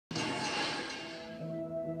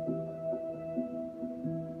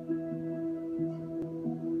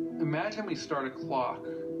Imagine we start a clock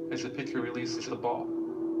as the pitcher releases the ball.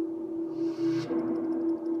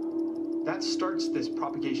 That starts this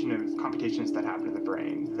propagation of computations that happen in the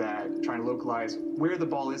brain that try to localize where the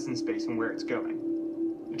ball is in space and where it's going.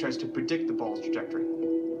 It tries to predict the ball's trajectory.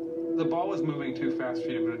 The ball is moving too fast for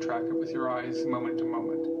you to be able to track it with your eyes moment to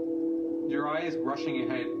moment. Your eye is rushing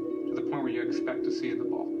ahead to the point where you expect to see the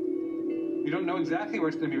ball. You don't know exactly where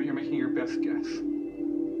it's going to be, but you're making your best guess.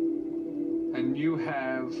 And you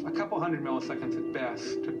have a couple hundred milliseconds at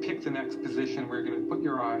best to pick the next position where you're going to put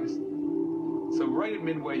your eyes. So right at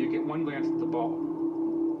midway, you get one glance at the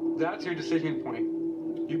ball. That's your decision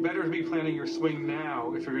point. You better be planning your swing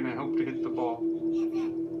now if you're going to hope to hit the ball.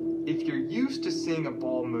 If you're used to seeing a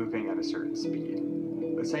ball moving at a certain speed,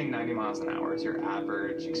 let's say 90 miles an hour is your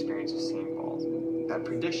average experience of seeing balls, that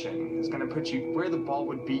prediction is going to put you where the ball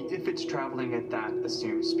would be if it's traveling at that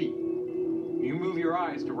assumed speed. You move your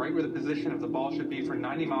eyes to right where the position of the ball should be for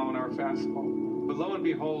 90-mile-an-hour fastball. But lo and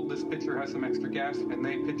behold, this pitcher has some extra gas, and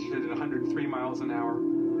they pitched it at 103 miles an hour.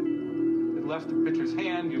 It left the pitcher's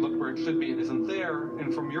hand, you look where it should be, it isn't there,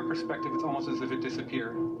 and from your perspective, it's almost as if it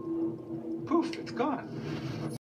disappeared. Poof, it's gone.